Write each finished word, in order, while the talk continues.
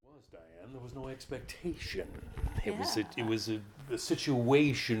There was no expectation. It was a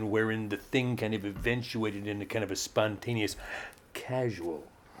situation wherein the thing kind of eventuated into kind of a spontaneous, casual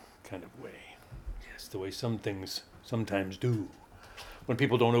kind of way. Yes, the way some things sometimes do. When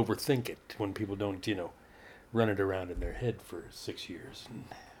people don't overthink it. When people don't, run it around in their head for 6 years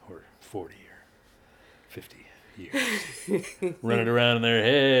or 40 or 50 years. Run it around in their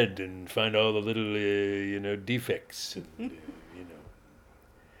head and find all the little, defects and,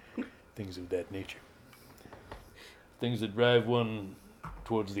 things of that nature. Things that drive one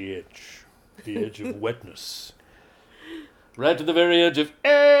towards the edge of wetness. Right to the very edge of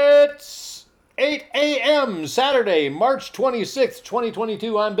it's 8 a.m. Saturday, March 26th,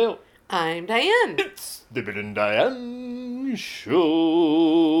 2022. I'm Bill. I'm Diane. It's the Bill and Diane Show.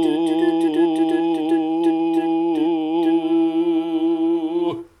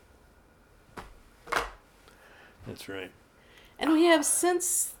 That's right. And we have,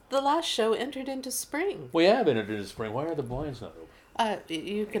 since the last show, entered into spring. We have entered into spring. Why are the blinds not open?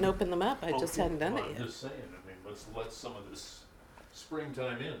 You can open them up. I just hadn't done it I'm yet. just saying. Let's let some of this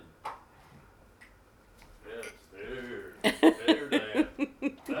springtime in. Yes, there, Diane.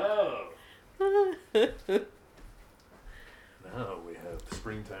 Now we have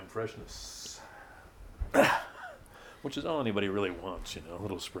springtime freshness, which is all anybody really wants, a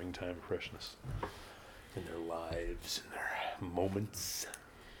little springtime freshness in their lives, in their moments.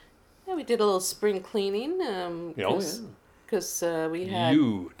 Yeah, we did a little spring cleaning. Because we had...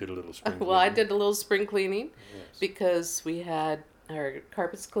 You did a little spring cleaning. Well, I did a little spring cleaning. Yes. Because we had our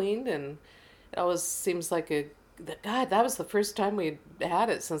carpets cleaned, and it always seems like God, that was the first time we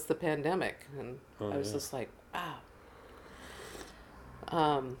had it since the pandemic. And I was just like,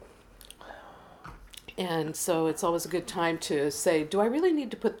 wow. And so it's always a good time to say, do I really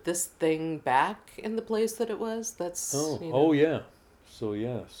need to put this thing back in the place that it was? That's yeah.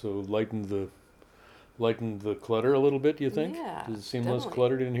 So lighten the clutter a little bit, do you think? Yeah. Does it seem definitely. less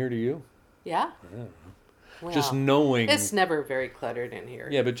cluttered in here to you? Yeah. Yeah. Well, Just knowing... It's never very cluttered in here.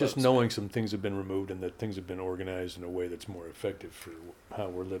 Yeah, but just knowing some things have been removed and that things have been organized in a way that's more effective for how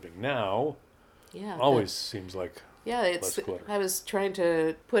we're living now. Yeah. Always seems like less clutter. I was trying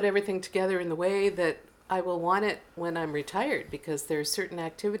to put everything together in the way that I will want it when I'm retired, because there are certain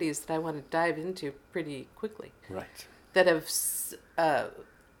activities that I want to dive into pretty quickly. Right. That have,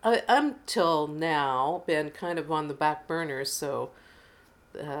 until now, been kind of on the back burner, so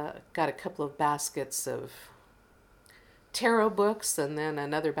got a couple of baskets of tarot books and then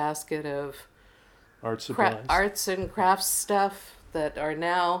another basket of Art supplies. arts and crafts stuff that are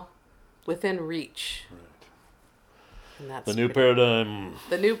now within reach. Right. And that's The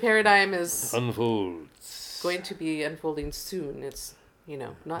new paradigm is unfolds. going to be unfolding soon. It's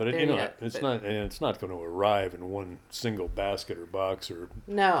not But there yet. it's not going to arrive in one single basket or box or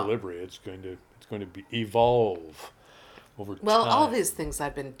No. delivery. It's going to be evolve over time. Well, all these things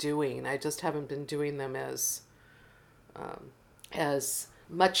I've been doing, I just haven't been doing them as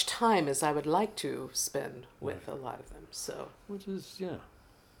much time as I would like to spend with a lot of them. So, which is,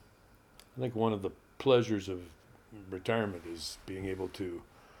 I think one of the pleasures of retirement is being able to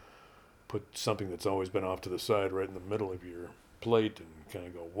put something that's always been off to the side right in the middle of your plate and kind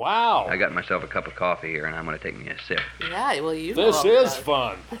of go, wow. I got myself a cup of coffee here, and I'm going to take me a sip. yeah, well, This is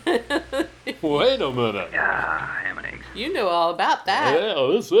fun. Wait a minute. Ah, ham and eggs. You know all about that. Yeah,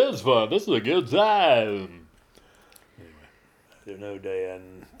 this is fun. This is a good time. Anyway, I don't know,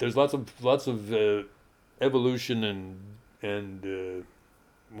 Diane. There's lots of evolution and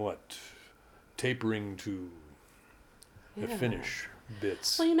tapering to the finish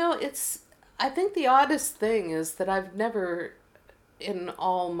bits. Well, I think the oddest thing is that I've never, in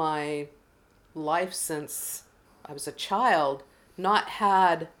all my life since I was a child, not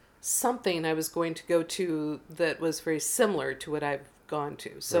had something I was going to go to that was very similar to what I've gone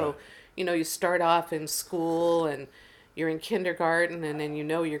to. So, Right. You start off in school and you're in kindergarten, and then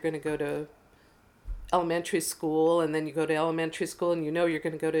you're going to go to elementary school, and then you go to elementary school, and you're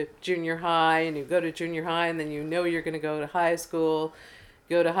going to go to junior high, and you go to junior high, and then you're going to go to high school.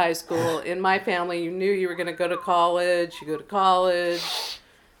 Go to high school. In my family, you knew you were going to go to college. You go to college,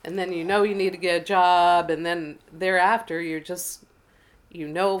 and then you need to get a job, and then thereafter you're just,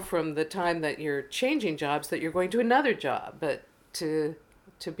 from the time that you're changing jobs that you're going to another job. But to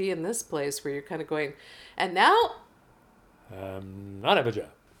be in this place where you're kind of going, and now not have a job.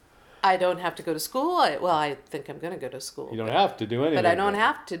 I don't have to go to school. I think I'm going to go to school. You don't have to do anything. But I don't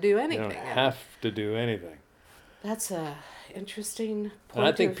have to do anything. You don't have to do anything. That's a interesting point And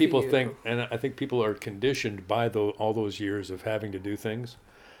I think of people view. I think people are conditioned by all those years of having to do things,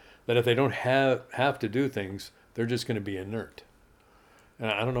 that if they don't have to do things, they're just going to be inert. And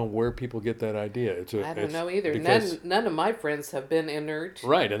I don't know where people get that idea. I don't know either. Because, None of my friends have been inert.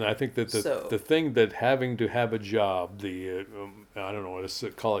 right, and I think that So- the thing that having to have a job, I don't know,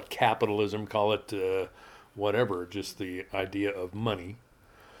 call it capitalism, call it whatever, just the idea of money,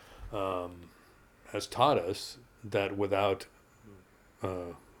 has taught us that without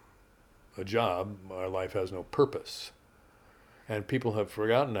a job, our life has no purpose. And people have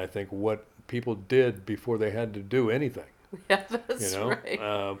forgotten, I think, what people did before they had to do anything. Yeah, that's You know,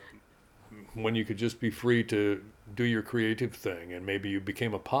 right. when you could just be free to do your creative thing, and maybe you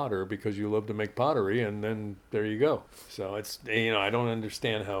became a potter because you love to make pottery, and then there you go. So it's, I don't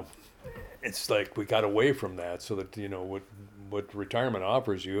understand how it's like we got away from that, so that what retirement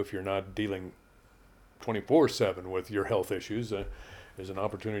offers you, if you're not dealing 24/7 with your health issues, is an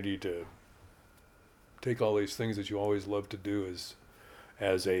opportunity to take all these things that you always loved to do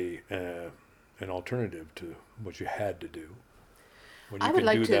as an alternative to what you had to do. When I you would can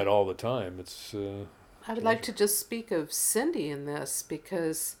like do to- that all the time, it's I would like to just speak of Cindy in this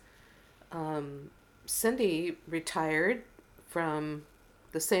because Cindy retired from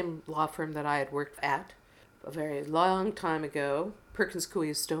the same law firm that I had worked at a very long time ago, Perkins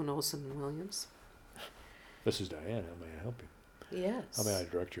Coie, Stone, Olson, and Williams. This is Diane. How may I help you? Yes. How may I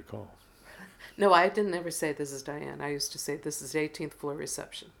direct your call? No, I didn't ever say this is Diane. I used to say this is 18th floor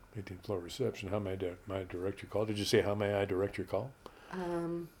reception. 18th floor reception. How may I direct your call? Did you say how may I direct your call?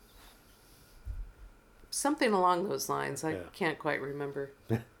 Something along those lines. I Yeah. can't quite remember.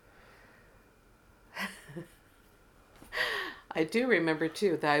 I do remember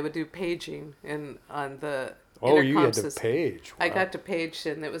too that I would do paging on the Oh, you intercom had to system. page. I Wow. got to page,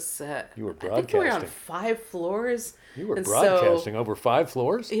 and it was. You were I think we were on broadcasting. 5 floors. You were and broadcasting over 5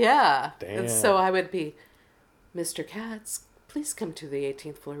 floors? Yeah. Damn. And so I would be, Mr. Katz, please come to the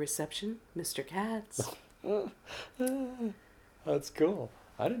 18th floor reception. Mr. Katz. That's cool.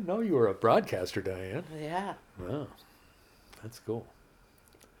 I didn't know you were a broadcaster, Diane. Yeah. Wow. That's cool.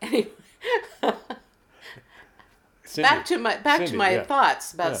 Anyway, Cindy. back to Cindy, my yeah.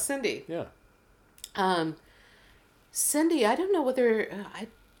 thoughts about Yeah. Cindy. Yeah. Cindy, I don't know whether I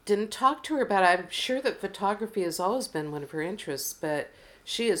didn't talk to her about it. I'm sure that photography has always been one of her interests, but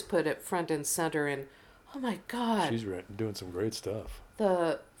she has put it front and center. And oh my God, She's doing some great stuff.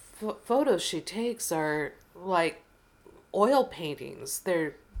 the photos she takes are like oil paintings.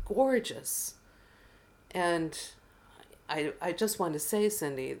 They're gorgeous. And I just want to say,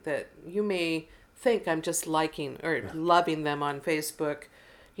 Cindy, that you may think I'm just liking or loving them on Facebook,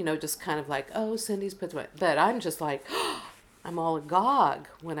 just kind of like, oh, Cindy's put what, but I'm just like, I'm all agog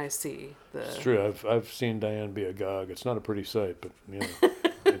when I see the. It's true. I've seen Diane be agog. It's not a pretty sight, but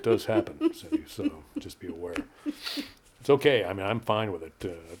it does happen, Cindy. So just be aware. It's okay. I mean, I'm fine with it.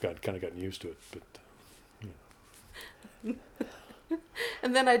 I've kind of gotten used to it, but.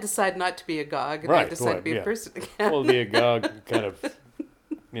 And then I decide not to be agog, and I Right, decide to be yeah. a person again. Well, the agog kind of,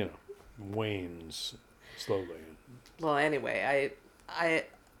 wanes slowly. Well, anyway,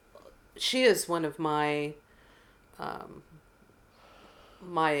 she is one of my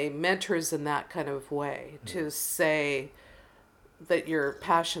my mentors in that kind of way, to say that your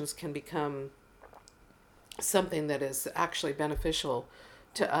passions can become something that is actually beneficial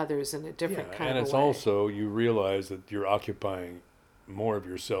to others in a different kind and of it's way. also, you realize that you're occupying more of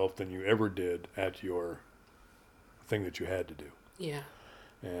yourself than you ever did at your thing that you had to do. Yeah.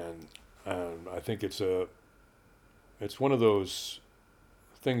 And I think it's one of those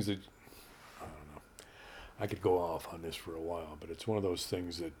things that, I don't know, I could go off on this for a while, but it's one of those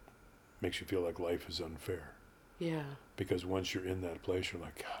things that makes you feel like life is unfair. Yeah. Because once you're in that place, you're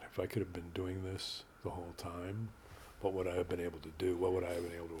like, God, if I could have been doing this the whole time, what would I have been able to do? What would I have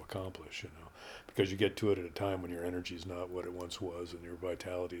been able to accomplish, Because you get to it at a time when your energy is not what it once was, and your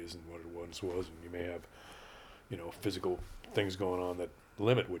vitality isn't what it once was, and you may have, physical things going on that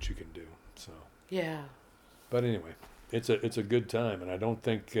limit what you can do. So. Yeah. But anyway, it's a good time, and I don't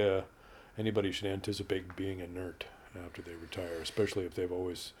think anybody should anticipate being inert after they retire, especially if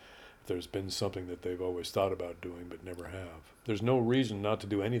there's been something that they've always thought about doing but never have. There's no reason not to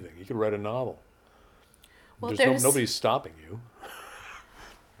do anything. You could write a novel. Well, Nobody's stopping you.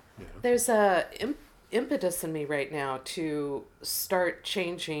 There's a impetus in me right now to start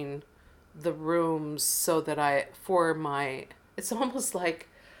changing the rooms so that it's almost like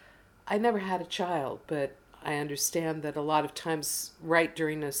I never had a child, but I understand that a lot of times right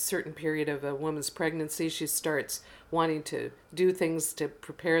during a certain period of a woman's pregnancy, she starts wanting to do things to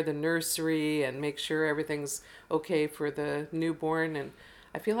prepare the nursery and make sure everything's okay for the newborn. And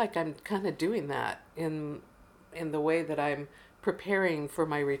I feel like I'm kind of doing that in the way that I'm preparing for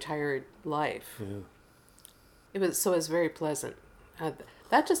my retired life. Yeah. It was very pleasant.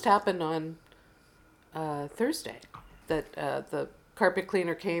 That just happened on Thursday. That the carpet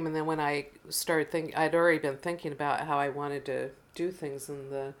cleaner came, and then when I started thinking, I'd already been thinking about how I wanted to do things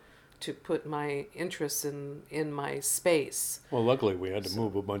to put my interests in my space. Well, luckily we had to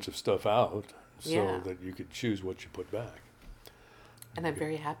move a bunch of stuff out so Yeah. that you could choose what you put back. And I'm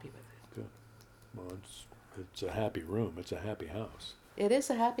very happy with it. Good. Well, it's a happy room. It's a happy house. It is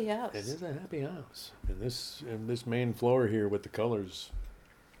a happy house. It is a happy house. And this main floor here with the colors,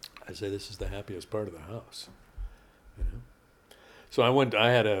 I say this is the happiest part of the house. You know? So I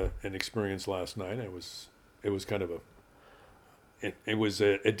had an experience last night. It was kind of it was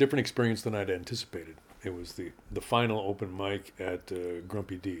a different experience than I'd anticipated. It was the final open mic at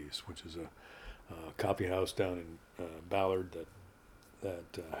Grumpy D's, which is a coffee house down in Ballard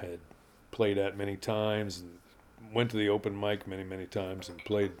that I had played at many times and went to the open mic many times and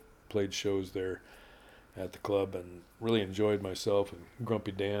played shows there at the club and really enjoyed myself. And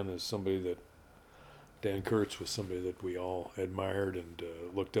Grumpy Dan is somebody that Dan Kurtz was somebody that we all admired and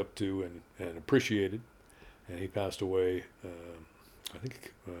looked up to and appreciated. And he passed away, I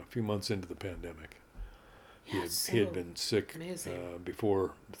think, a few months into the pandemic. He had been sick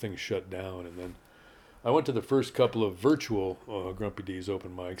before things shut down. And then I went to the first couple of virtual Grumpy D's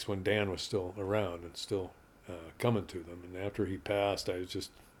open mics when Dan was still around and still coming to them. And after he passed, I just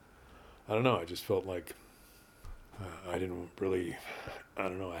felt like I hadn't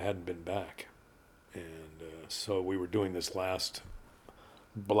been back. And so we were doing this last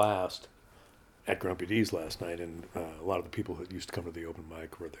blast at Grumpy D's last night, and a lot of the people that used to come to the open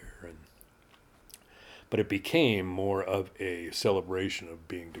mic were there. But it became more of a celebration of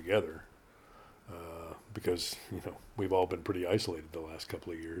being together because, we've all been pretty isolated the last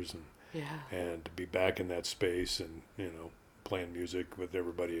couple of years. And to be back in that space and, playing music with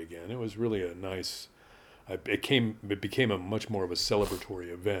everybody again, it was really a nice... It became a much more of a celebratory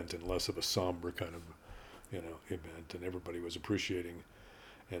event and less of a somber kind of, event, and everybody was appreciating.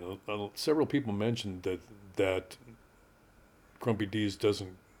 And several people mentioned that Grumpy D's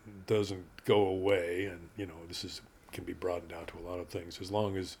doesn't go away, and this can be broadened out to a lot of things as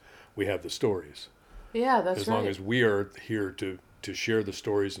long as we have the stories. Yeah, that's right. As long as we are here to share the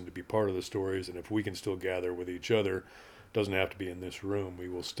stories and to be part of the stories, and if we can still gather with each other. Doesn't have to be in this room. We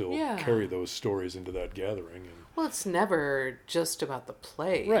will still carry those stories into that gathering. Well, it's never just about the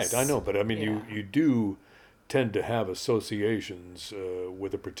place. Right, I know, but I mean, you do tend to have associations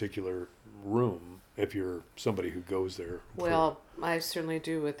with a particular room if you're somebody who goes there. Well, I certainly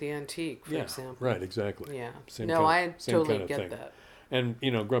do with the antique, for example. Right, exactly. Yeah. I totally get that. And,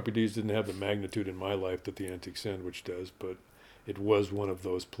 Grumpy D's didn't have the magnitude in my life that the Antique Sandwich does, but it was one of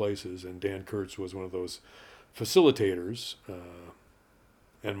those places, and Dan Kurtz was one of those facilitators,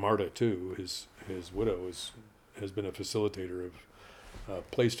 and Marta too, his widow, has been a facilitator of a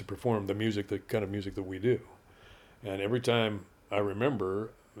place to perform the kind of music that we do. And every time the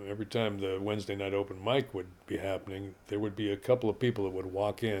Wednesday night open mic would be happening, there would be a couple of people that would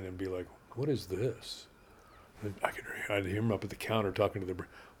walk in and be like, "What is this?" And I'd hear him up at the counter talking to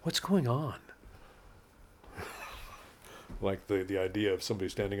 "What's going on?" Like the idea of somebody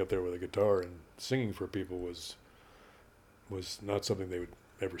standing up there with a guitar and singing for people was not something they would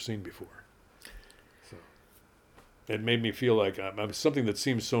ever seen before. So it made me feel like something that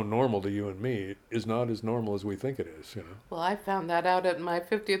seems so normal to you and me is not as normal as we think it is. Well, I found that out at my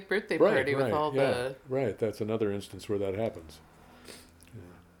 50th birthday party with all the... Right, that's another instance where that happens. Yeah.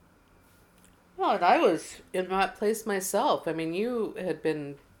 Well, and I was in that place myself. I mean, you had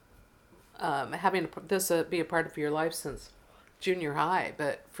been having this be a part of your life since junior high,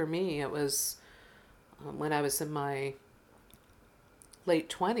 but for me it was when I was in my late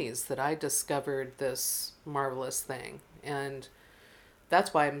 20s that I discovered this marvelous thing, and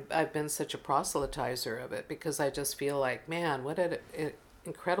that's why I've been such a proselytizer of it, because I just feel like, man, what an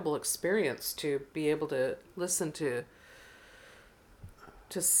incredible experience to be able to listen to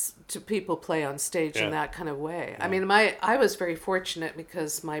people play on stage in that kind of way. Yeah. I mean, I was very fortunate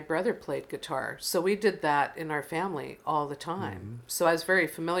because my brother played guitar, so we did that in our family all the time. Mm-hmm. So I was very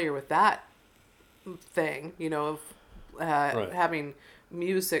familiar with that thing, of having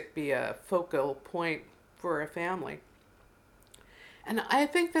music be a focal point for a family. And I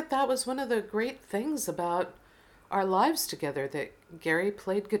think that was one of the great things about our lives together, that Gary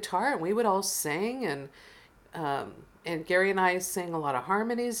played guitar and we would all sing, and Gary and I sang a lot of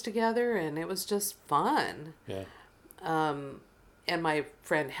harmonies together, and it was just fun. Yeah. And my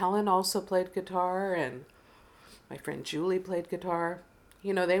friend Helen also played guitar, and my friend Julie played guitar.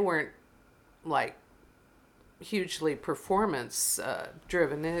 They weren't like hugely performance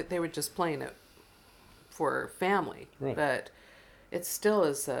driven. They were just playing it for family. Right. But it still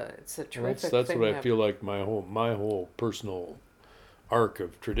is it's a Well, terrific that's thing. what I feel like my whole personal arc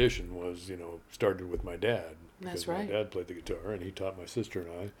of tradition was, started with my dad. That's Because right. my dad played the guitar, and he taught my sister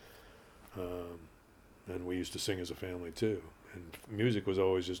and I. And we used to sing as a family, too. And music was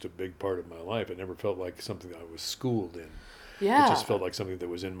always just a big part of my life. It never felt like something that I was schooled in. Yeah. It just felt like something that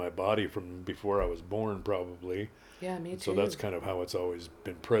was in my body from before I was born, probably. Yeah, me too. So that's kind of how it's always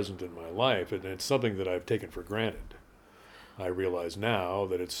been present in my life, and it's something that I've taken for granted. I realize now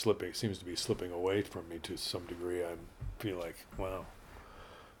that it's slipping, seems to be slipping away from me to some degree. I feel like, wow,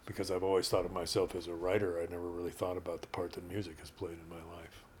 because I've always thought of myself as a writer, I never really thought about the part that music has played in my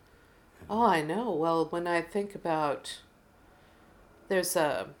life. Oh, I know. Well, when I think about, there's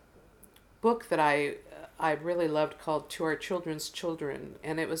a book that I really loved called To Our Children's Children,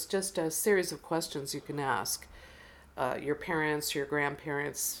 and it was just a series of questions you can ask your parents, your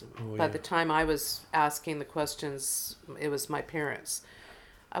grandparents. Oh, By yeah. the time I was asking the questions, it was my parents.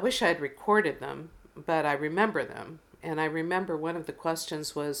 I wish I had recorded them, but I remember them. And I remember one of the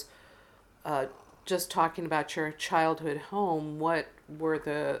questions was just talking about your childhood home. What were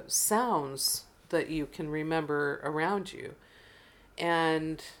the sounds that you can remember around you?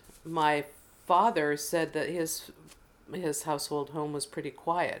 And my father said that his household home was pretty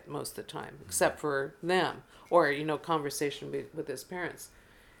quiet most of the time, except for them, or conversation with his parents.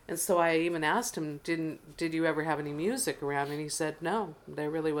 And so I even asked him, did you ever have any music around? And he said, no, there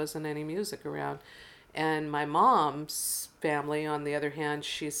really wasn't any music around. And my mom's family, on the other hand,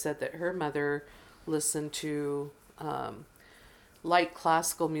 she said that her mother listened to light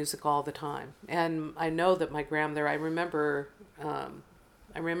classical music all the time. And I know that my grandmother, I remember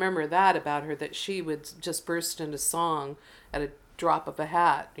that about her, that she would just burst into song at a drop of a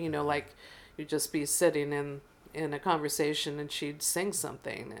hat. Like you'd just be sitting in a conversation and she'd sing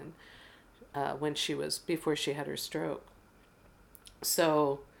something, and before she had her stroke.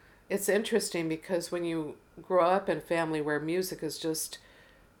 So it's interesting because when you grow up in a family where music is just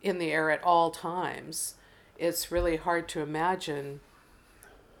in the air at all times, it's really hard to imagine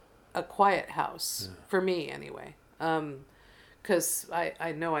a quiet house, for me anyway. Because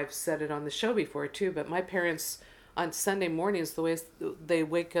I know I've said it on the show before too, but my parents on Sunday mornings, the way they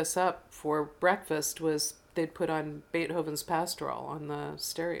wake us up for breakfast was they'd put on Beethoven's Pastoral on the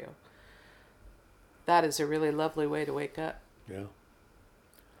stereo. That is a really lovely way to wake up. Yeah.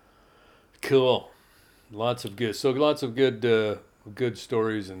 Cool. Lots of good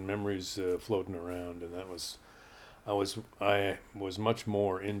stories and memories floating around, and I was much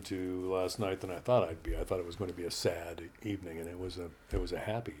more into last night than I thought I'd be. I thought it was going to be a sad evening, and it was a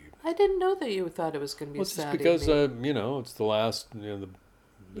happy evening. I didn't know that you thought it was going to be a sad because evening. it's the last.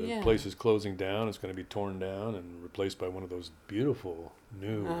 The Yeah. place is closing down. It's going to be torn down and replaced by one of those beautiful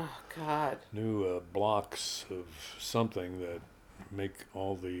new Oh God! blocks of something that make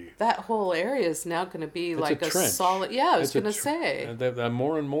all the. That whole area is now going to be It's like a a trench. solid. Yeah, I was It's a going to say. And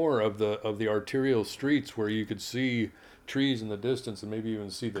more and more of the arterial streets where you could see trees in the distance and maybe even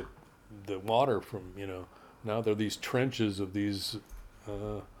see the water from now there are these trenches of these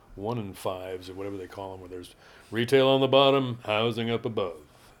 1-in-5s or whatever they call them, where there's retail on the bottom, housing up above.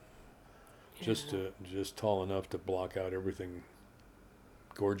 Yeah. Just tall enough to block out everything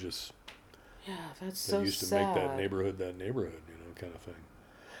gorgeous Yeah, that's that so used to sad. make that neighborhood, kind of thing.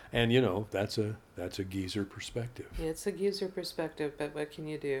 And that's a geezer perspective. Yeah, it's a geezer perspective, but what can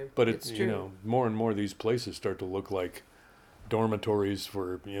you do? But it's true. more and more of these places start to look like dormitories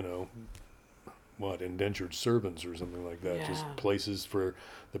for indentured servants or something like that. Yeah. Just places for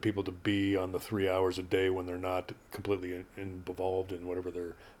the people to be on the 3 hours a day when they're not completely involved in whatever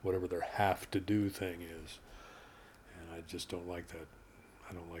their have to do thing is. And I just don't like that.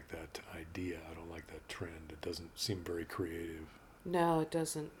 I don't like that idea. I don't like that trend. It doesn't seem very creative. No, it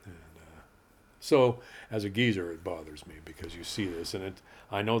doesn't. And so, as a geezer, it bothers me because you see this, and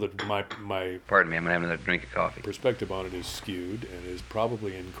I know that my Pardon me, I'm gonna have another drink of coffee. perspective on it is skewed and is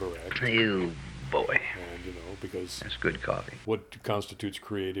probably incorrect. You boy, And because that's good coffee. what constitutes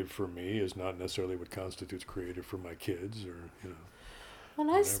creative for me is not necessarily what constitutes creative for my kids, or And I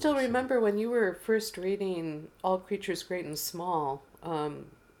whatever, still so- remember when you were first reading All Creatures Great and Small,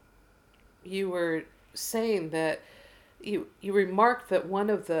 you were saying that you remarked that one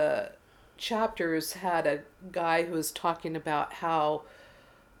of the chapters had a guy who was talking about how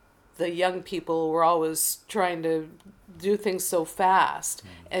the young people were always trying to do things so fast.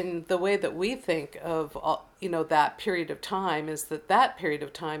 And the way that we think of, that period of time is that period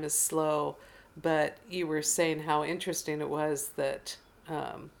of time is slow. But you were saying how interesting it was that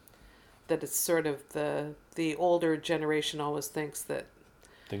it's sort of the older generation always thinks that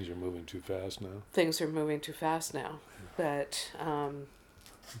Things are moving too fast now. Things are moving too fast now. But You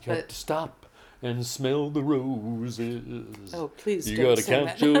got to stop and smell the roses. oh, please you don't gotta sing count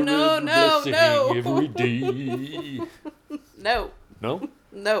that. your No, no, blessing no. every day. No, No?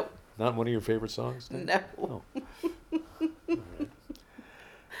 no, Not one of your favorite songs? Dan? no. Oh.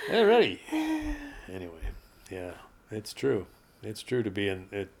 Alrighty. Anyway, yeah, it's true. It's true to be in.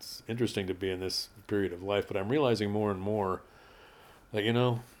 It's interesting to be in this period of life, but I'm realizing more and more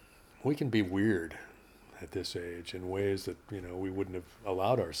that we can be weird at this age in ways that we wouldn't have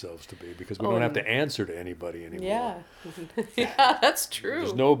allowed ourselves to be because we don't have to answer to anybody anymore. Yeah, yeah, that's true.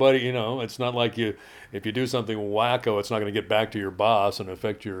 There's nobody. It's not like if you do something wacko, it's not going to get back to your boss and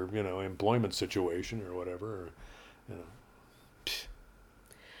affect your employment situation or whatever.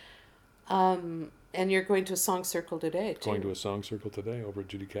 Or, And you're going to a song circle today, too. Going to a song circle today over at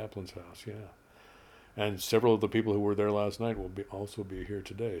Judy Kaplan's house, yeah. And several of the people who were there last night will also be here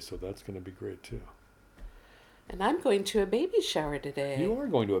today, so that's going to be great, too. And I'm going to a baby shower today. You are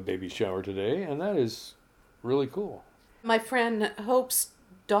going to a baby shower today, and that is really cool. My friend Hope's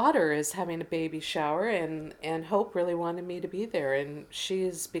daughter is having a baby shower, and Hope really wanted me to be there, and she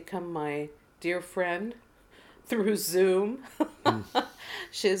has become my dear friend through Zoom.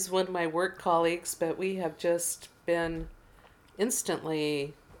 She's one of my work colleagues, but we have just been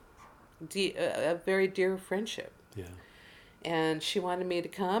instantly a very dear friendship. Yeah. And she wanted me to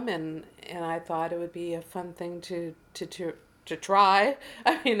come, and I thought it would be a fun thing to try.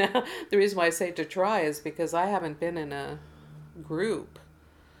 I mean, the reason why I say to try is because I haven't been in a group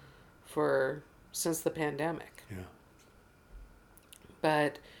since the pandemic. Yeah.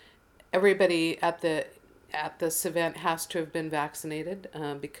 But everybody at this event has to have been vaccinated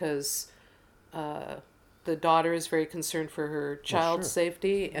because the daughter is very concerned for her child's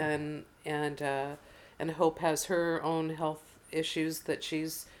safety, and Hope has her own health issues that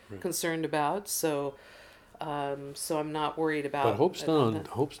she's concerned about. So I'm not worried about. But Hope's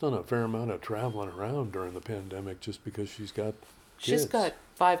done a fair amount of traveling around during the pandemic just because she's got kids. She's got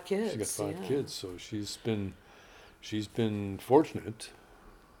 5 kids. She's got 5 kids, so she's been fortunate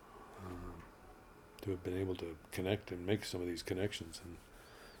to have been able to connect and make some of these connections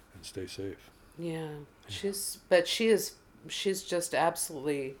and stay safe. Yeah, she's just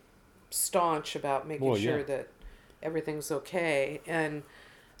absolutely staunch about making sure that everything's okay, and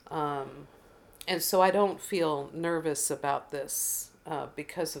so I don't feel nervous about this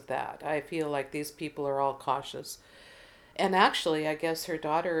because of that. I feel like these people are all cautious. And actually, I guess her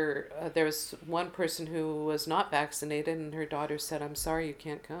daughter, there was one person who was not vaccinated, and her daughter said, "I'm sorry, you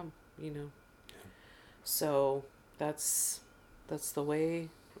can't come," So that's the way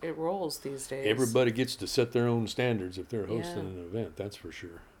it rolls these days. Everybody gets to set their own standards if they're hosting an event, that's for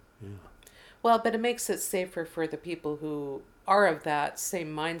sure. Yeah. Well, but it makes it safer for the people who are of that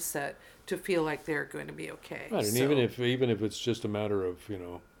same mindset to feel like they're going to be okay. Right, and even if it's just a matter of,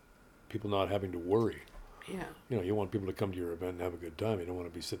 people not having to worry. Yeah. You want people to come to your event and have a good time. You don't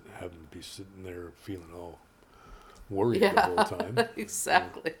want to be sitting there feeling all worried the whole time.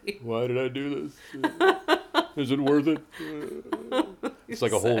 Exactly. Why did I do this? Is it worth it? It's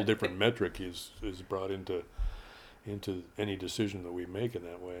like a whole different metric is brought into any decision that we make in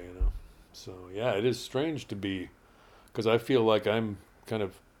that way, So yeah, it is strange to be, because I feel like I'm kind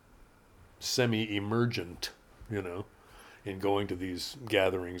of semi-emergent, in going to these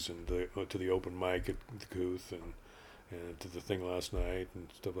gatherings and to the open mic at the Couth and to the thing last night and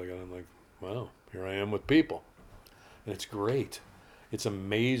stuff like that. I'm like, wow, here I am with people. And it's great. It's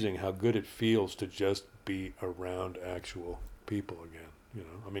amazing how good it feels to just be around actual people again.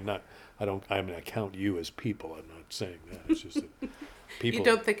 I mean, I count you as people. I'm not saying that. It's just that people. You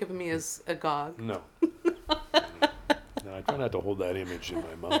don't think of me as a gog. No. No, I try not to hold that image in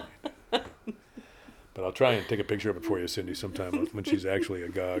my mind. But I'll try and take a picture of it for you, Cindy, sometime when she's actually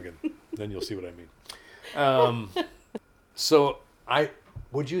agog, and then you'll see what I mean. So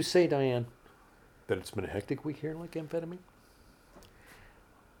would you say, Diane, that it's been a hectic week here in Lake Amphetamine?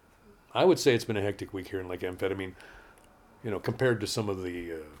 I would say it's been a hectic week here in Lake Amphetamine, compared to some of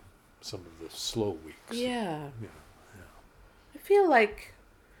the slow weeks. Yeah. I feel like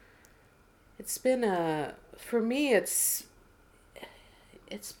it's been for me, it's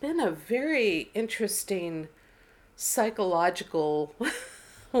been a very interesting psychological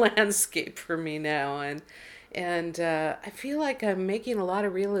landscape for me now, and I feel like I'm making a lot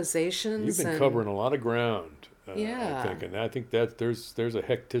of realizations. You've been covering a lot of ground, yeah. I think that there's a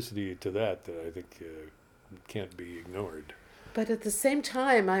hecticity to that I think can't be ignored. But at the same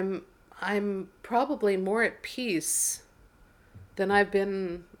time, I'm probably more at peace than I've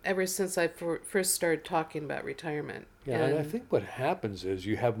been ever since I first started talking about retirement. Yeah, and I think what happens is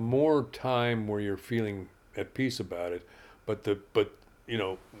you have more time where you're feeling at peace about it, but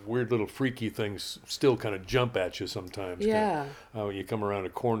weird little freaky things still kind of jump at you sometimes. Yeah. When you come around a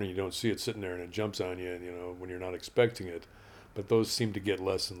corner, you don't see it sitting there, and it jumps on you, and when you're not expecting it. But those seem to get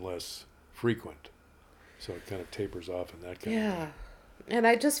less and less frequent, so it kind of tapers off in that kind of way. Yeah, and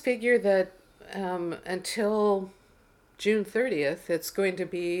I just figure that until June 30th, it's going to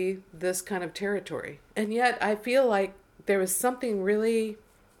be this kind of territory. And yet I feel like there was something really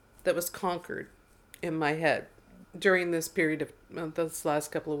that was conquered in my head during this period of this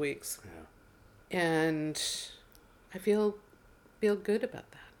last couple of weeks. Yeah. And I feel good about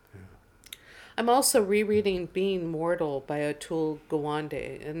that. Yeah. I'm also rereading Being Mortal by Atul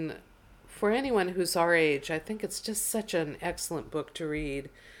Gawande. And for anyone who's our age, I think it's just such an excellent book to read.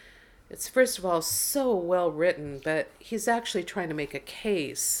 It's, first of all, so well written, but he's actually trying to make a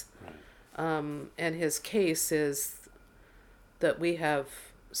case. Right. And his case is that we have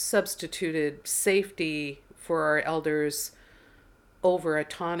substituted safety for our elders over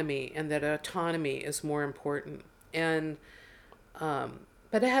autonomy, and that autonomy is more important. And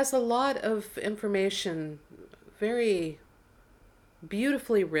but it has a lot of information, very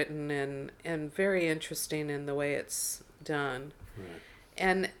beautifully written and very interesting in the way it's done. Right.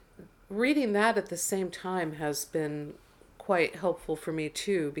 And reading that at the same time has been quite helpful for me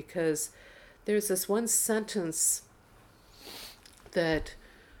too, because there's this one sentence that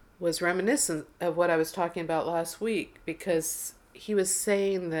was reminiscent of what I was talking about last week, because he was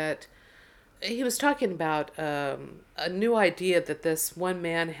saying that he was talking about a new idea that this one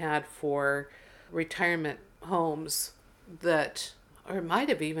man had for retirement homes, that, or it might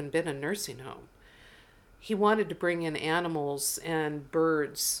have even been a nursing home. He wanted to bring in animals and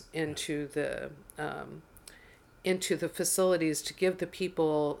birds into the facilities to give the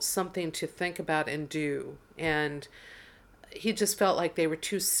people something to think about and do. And he just felt like they were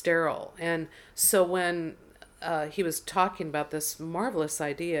too sterile. And so when he was talking about this marvelous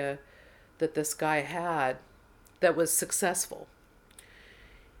idea that this guy had that was successful,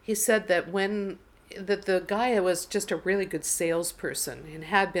 he said that the guy was just a really good salesperson and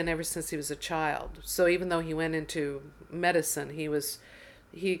had been ever since he was a child. So even though he went into medicine,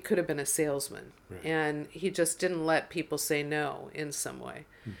 he could have been a salesman. Right. And he just didn't let people say no in some way.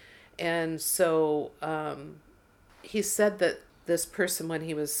 And so he said that this person, when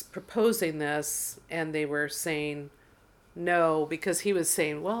he was proposing this and they were saying no, because he was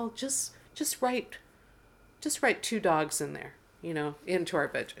saying, well, just write 2 dogs in there, into our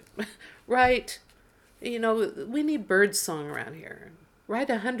budget. Right. We need bird song around here. Write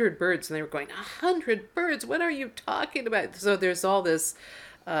 100 birds. And they were going, 100 birds? What are you talking about? So there's all this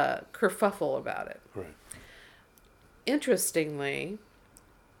kerfuffle about it. Right. Interestingly,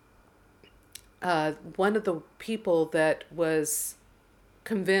 one of the people that was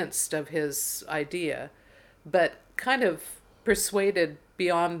convinced of his idea, but kind of persuaded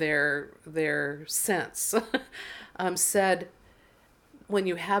beyond their sense, said, when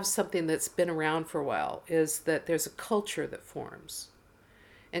you have something that's been around for a while, is that there's a culture that forms.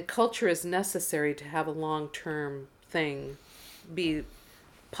 And culture is necessary to have a long-term thing be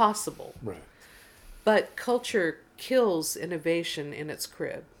possible. Right. But culture kills innovation in its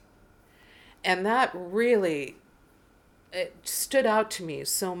crib. And that really, it stood out to me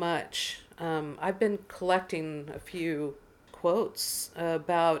so much. I've been collecting a few quotes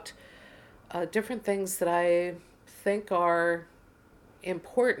about different things that I think are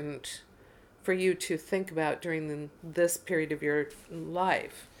important for you to think about during this period of your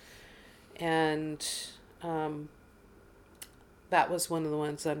life. And that was one of the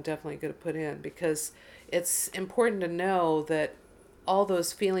ones I'm definitely going to put in, because it's important to know that all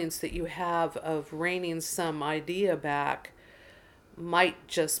those feelings that you have of reining some idea back might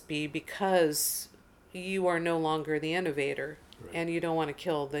just be because you are no longer the innovator. Right. And you don't want to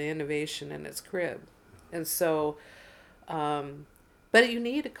kill the innovation in its crib. And so, but you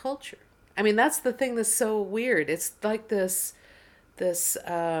need a culture. I mean, that's the thing that's so weird. It's like this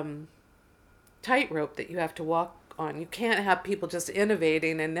tightrope that you have to walk on. You can't have people just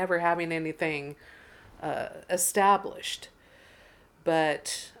innovating and never having anything established.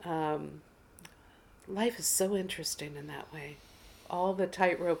 But life is so interesting in that way. All the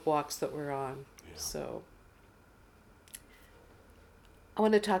tightrope walks that we're on. Yeah. So I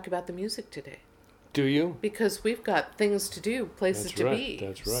want to talk about the music today. Do you? Because we've got things to do, places to be.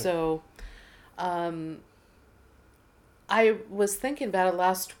 That's right. So I was thinking about it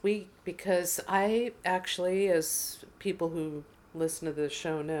last week, because I actually, as people who listen to the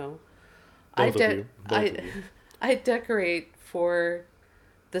show know, Both of you. I decorate for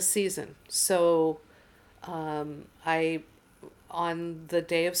the season. So I, on the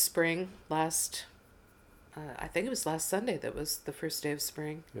day of spring last, I think it was last Sunday that was the first day of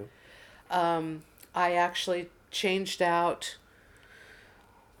spring. Yeah. I actually changed out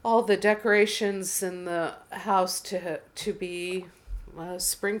all the decorations in the house to be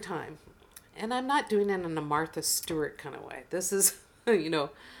springtime. And I'm not doing it in a Martha Stewart kind of way. This is, it's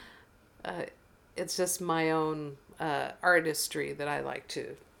just my own artistry that I like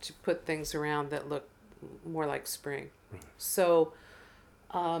to put things around that look more like spring. Right. So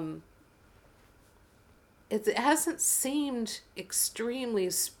it hasn't seemed extremely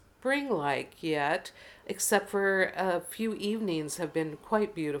spring-like yet, except for a few evenings have been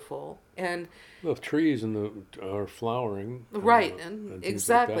quite beautiful. And Well, trees are flowering. right, and things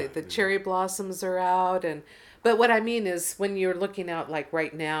exactly. like that, The cherry blossoms are out, but what I mean is when you're looking out like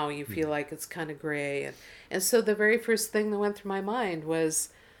right now, you feel like it's kind of gray, and so the very first thing that went through my mind was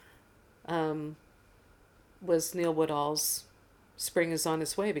Neil Woodall's "Spring is on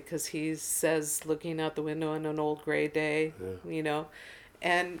its way," because he says, looking out the window on an old gray day, Yeah.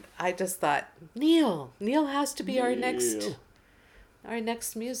 And I just thought, Neil has to be our next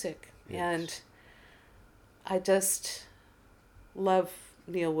music. Yes. And I just love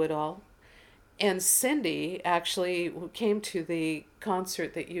Neil Woodall. And Cindy actually came to the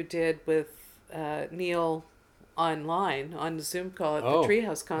concert that you did with Neil online on the Zoom call at the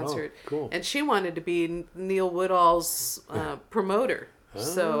Treehouse concert. Oh, cool. And she wanted to be Neil Woodall's promoter.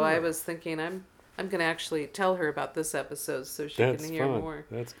 So I was thinking, I'm going to actually tell her about this episode so she That's can hear fun. more.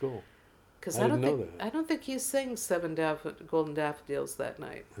 That's cool. Because I didn't know that. I don't think he sang Seven Golden Daffodils that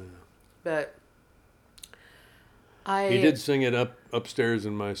night. Yeah. But He did sing it upstairs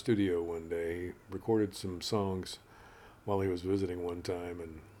in my studio one day. He recorded some songs while he was visiting one time,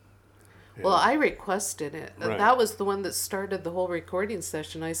 and well, I requested it. Right. That was the one that started the whole recording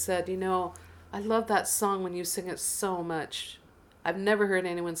session. I said, I love that song when you sing it so much. I've never heard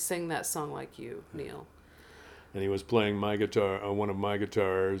anyone sing that song like you, Neil. And he was playing my guitar, one of my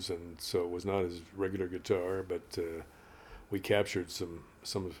guitars, and so it was not his regular guitar, but we captured some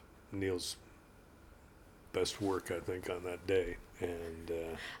of Neil's best work, I think, on that day. And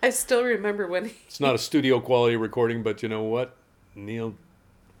I still remember when it's not a studio quality recording, but you know what? Neil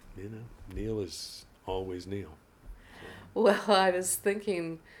is always Neil. Well, I was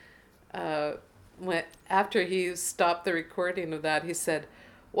thinking, after he stopped the recording of that, he said,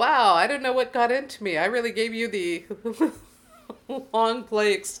 "Wow, I don't know what got into me. I really gave you the long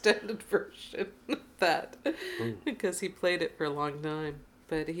play extended version of that," because he played it for a long time.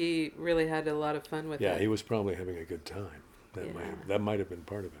 But he really had a lot of fun with it. Yeah, he was probably having a good time. That might have been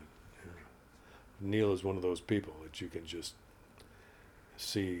part of it. Yeah. Neil is one of those people that you can just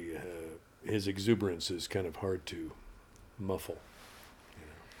see. His exuberance is kind of hard to muffle.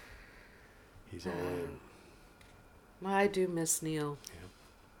 He's all in. I do miss Neil.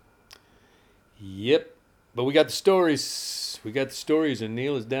 Yep. But we got the stories. And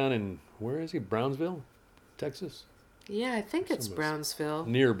Neil is down in, where is he? Brownsville, Texas? Yeah, I think it's Somewhere Brownsville.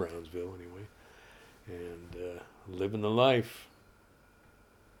 Near Brownsville, anyway. And living the life.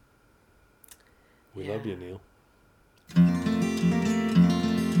 We love you, Neil.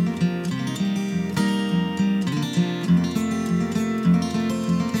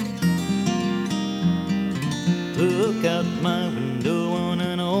 Look out my window on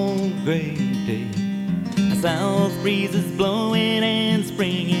an old gray day. A south breeze is blowing and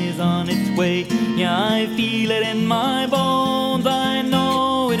spring is on its way. Yeah, I feel it in my bones, I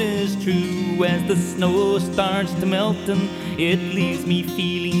know it is true. As the snow starts to melt and it leaves me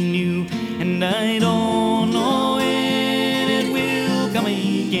feeling new. And I don't know when it will come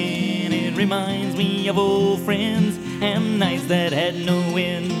again. It reminds me of old friends and nights that had no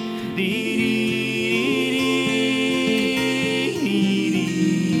end.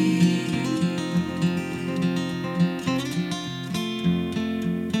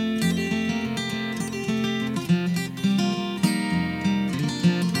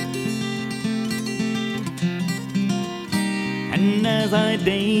 And as I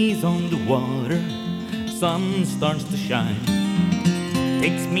daze on the water, sun starts to shine.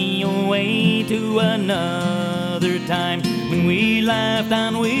 Takes me away to another time when we laughed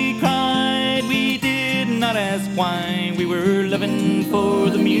and we cried. We did not ask why. We were living for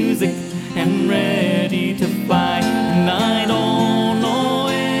the music and ready to fly. And I don't know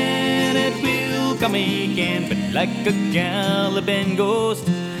when it will come again, but like a galloping ghost,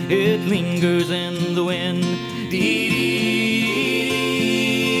 it lingers in the wind.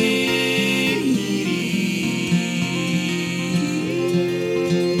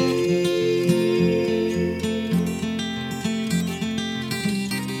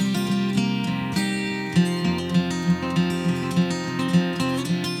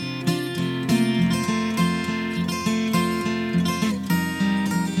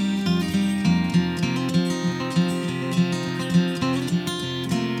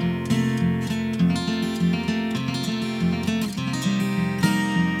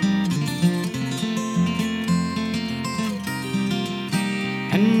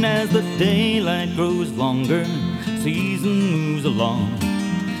 And as the daylight grows longer, season moves along.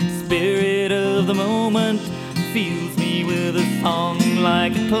 Spirit of the moment fills me with a song.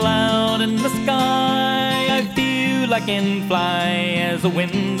 Like a cloud in the sky, I feel like I can fly. As the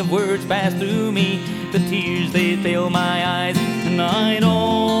wind of words pass through me, the tears they fill my eyes. And I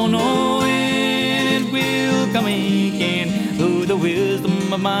don't know when it will come again, though the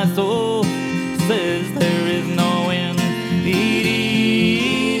wisdom of my soul says there is no end.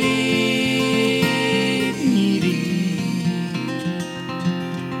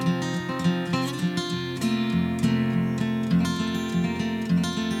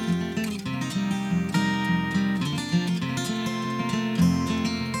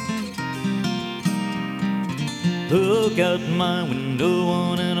 Look out my window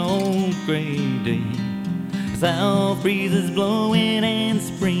on an old gray day. South breeze is blowing and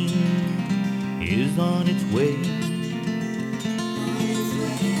spring is on its way.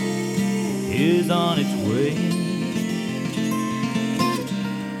 Is on its way.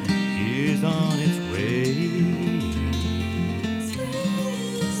 Is on its way.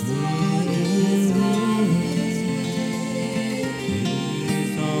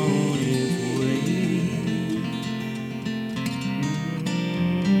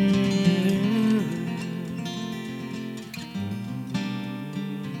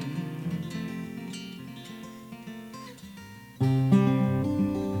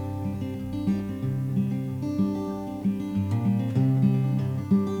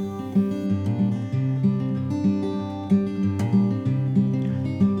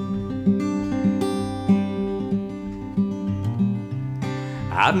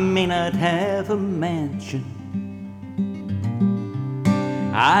 I may not have a mansion,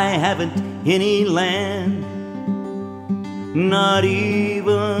 I haven't any land, not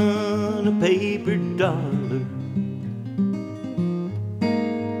even a paper dollar,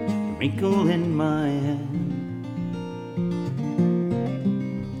 a wrinkle in my hand.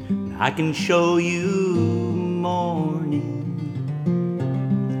 I can show you morning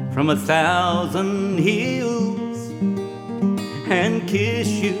from 1,000 hills, and kiss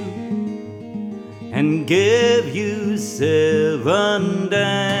you and give you 7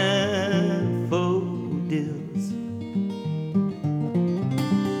 daffodils.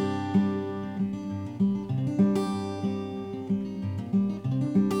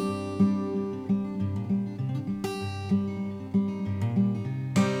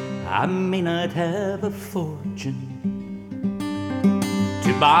 I may not have a fortune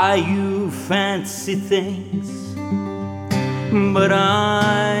to buy you fancy things, but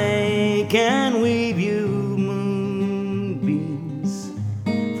I can weave you moonbeams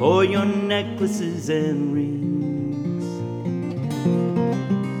for your necklaces and rings.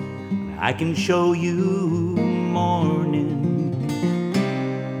 I can show you morning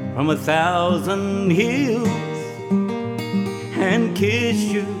from 1,000 hills, and kiss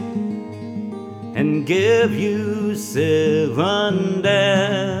you and give you 7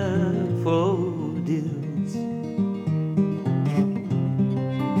 daffodils.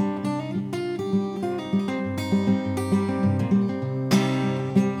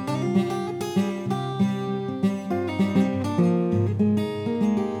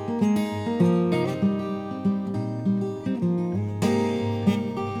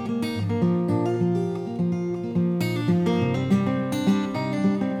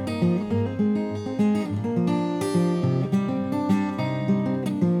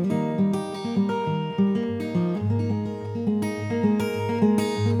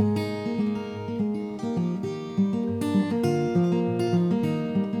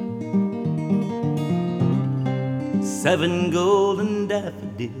 Seven golden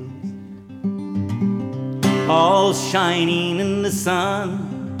daffodils, all shining in the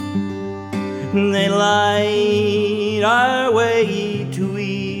sun. They light our way to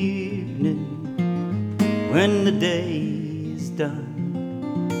evening when the day is done.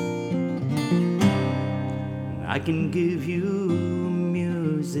 I can give you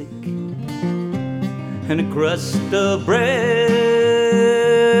music and a crust of bread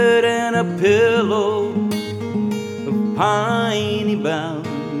and a pillow of piney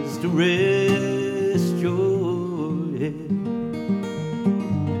boughs to rest your head.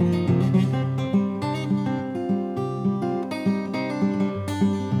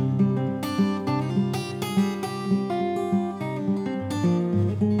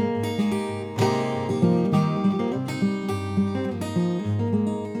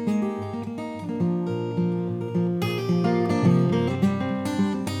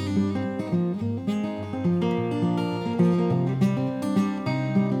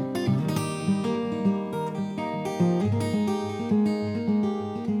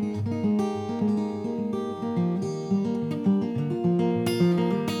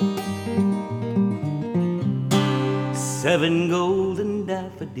 7 golden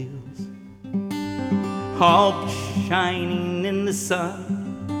daffodils, all shining in the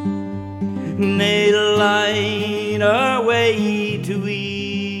sun. They light our way to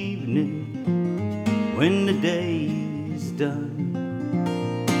evening when the day's done.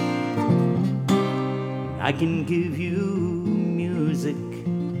 I can give you music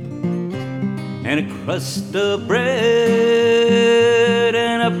and a crust of bread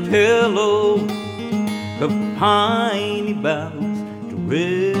and a pillow of piney boughs to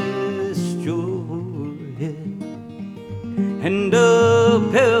rest your head, and a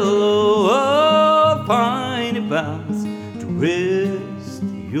pillow of piney boughs to rest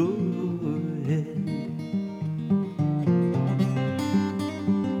your head.